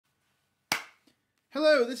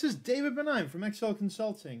Hello, this is David Benime from Excel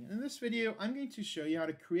Consulting. In this video, I'm going to show you how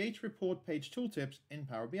to create report page tooltips in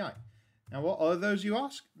Power BI. Now, what are those, you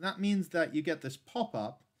ask? That means that you get this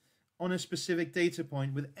pop-up on a specific data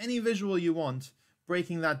point with any visual you want,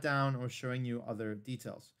 breaking that down or showing you other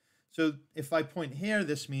details. So if I point here,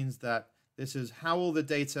 this means that this is how all the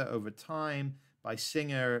data over time by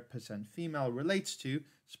singer, percent female relates to,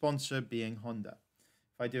 sponsor being Honda.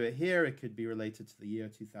 If I do it here, it could be related to the year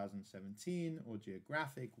 2017 or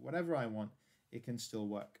geographic, whatever I want, it can still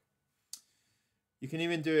work. You can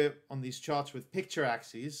even do it on these charts with picture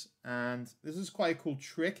axes, and this is quite a cool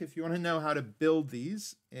trick. If you want to know how to build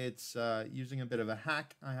these, it's using a bit of a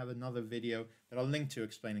hack. I have another video that I'll link to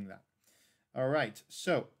explaining that. All right,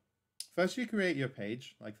 so first you create your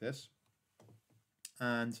page like this,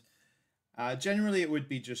 and generally it would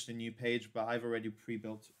be just a new page, but I've already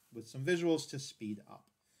pre-built with some visuals to speed up.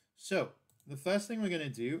 So the first thing we're going to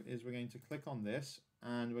do is we're going to click on this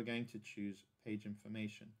and we're going to choose page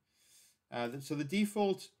information. So the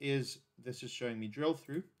default is this is showing me drill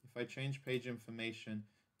through. If I change page information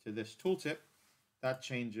to this tooltip, that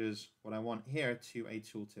changes what I want here to a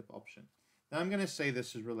tooltip option. Now I'm going to say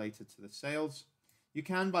this is related to the sales. You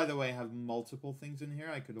can, by the way, have multiple things in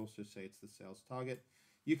here. I could also say it's the sales target.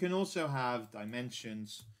 You can also have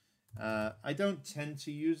dimensions. I don't tend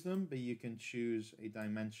to use them, but you can choose a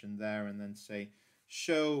dimension there and then say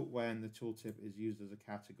show when the tooltip is used as a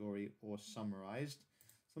category or summarized.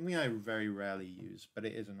 Something I very rarely use, but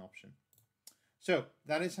it is an option. So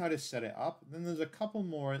that is how to set it up. Then there's a couple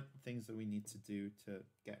more things that we need to do to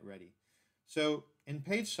get ready. So in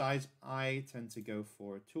page size, I tend to go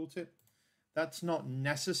for a tooltip. That's not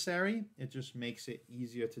necessary. It just makes it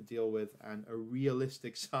easier to deal with and a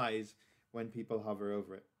realistic size when people hover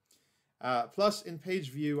over it. Plus, in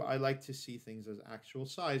page view, I like to see things as actual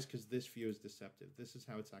size because this view is deceptive. This is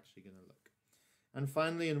how it's actually going to look. And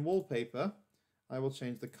finally, in wallpaper, I will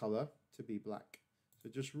change the color to be black. So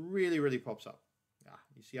it just really pops up. Yeah,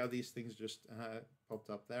 you see how these things just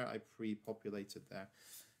popped up there? I pre-populated there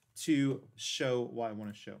to show what I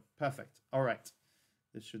want to show. Perfect. All right.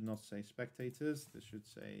 This should not say spectators. This should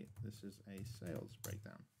say this is a sales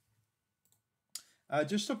breakdown.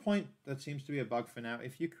 Just a point that seems to be a bug for now.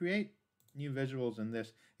 If you create new visuals in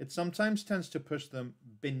this, it sometimes tends to push them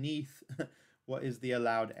beneath what is the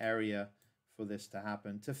allowed area for this to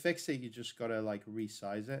happen. To fix it, you just gotta like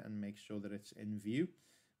resize it and make sure that it's in view.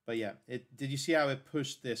 But yeah, did you see how it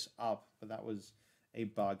pushed this up? But that was a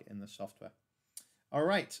bug in the software. All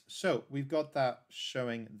right, so we've got that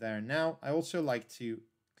showing there now. I also like to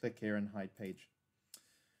click here and hide page.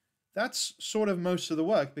 That's sort of most of the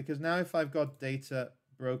work, because now if I've got data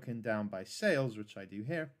broken down by sales, which I do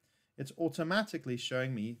here, it's automatically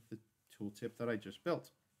showing me the tooltip that I just built,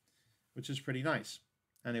 which is pretty nice.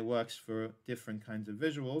 And it works for different kinds of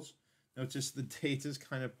visuals. Notice the data is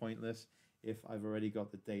kind of pointless if I've already got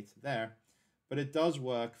the data there, but it does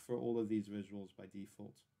work for all of these visuals by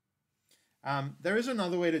default. There is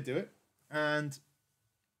another way to do it, and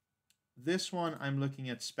this one I'm looking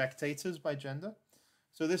at spectators by gender.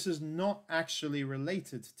 So this is not actually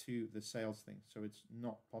related to the sales thing. So it's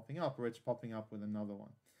not popping up, or it's popping up with another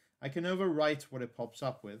one. I can overwrite what it pops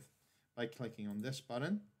up with by clicking on this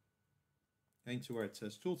button, going to where it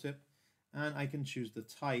says tooltip, and I can choose the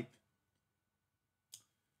type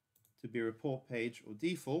to be report page or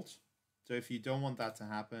default. So if you don't want that to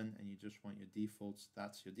happen and you just want your defaults,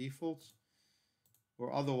 that's your defaults.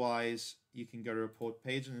 Or otherwise, you can go to report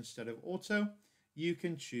page, and instead of auto, you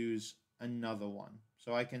can choose another one.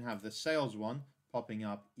 So I can have the sales one popping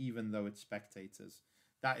up even though it's spectators.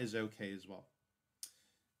 That is okay as well.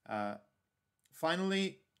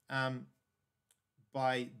 Finally,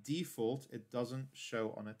 by default, it doesn't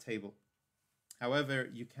show on a table. However,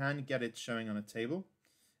 you can get it showing on a table.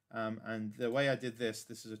 And the way I did this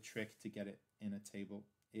is a trick to get it in a table,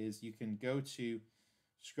 is you can go to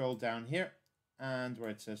scroll down here, and where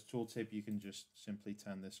it says tooltip, you can just simply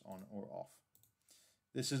turn this on or off.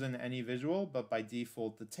 This isn't any visual, but by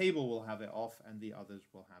default, the table will have it off and the others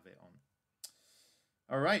will have it on.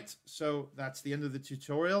 All right, so that's the end of the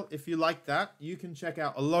tutorial. If you like that, you can check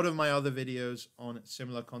out a lot of my other videos on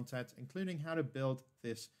similar content, including how to build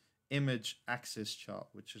this image axis chart,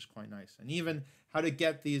 which is quite nice, and even how to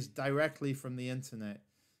get these directly from the internet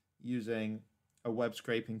using a web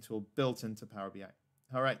scraping tool built into Power BI.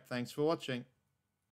 All right, thanks for watching.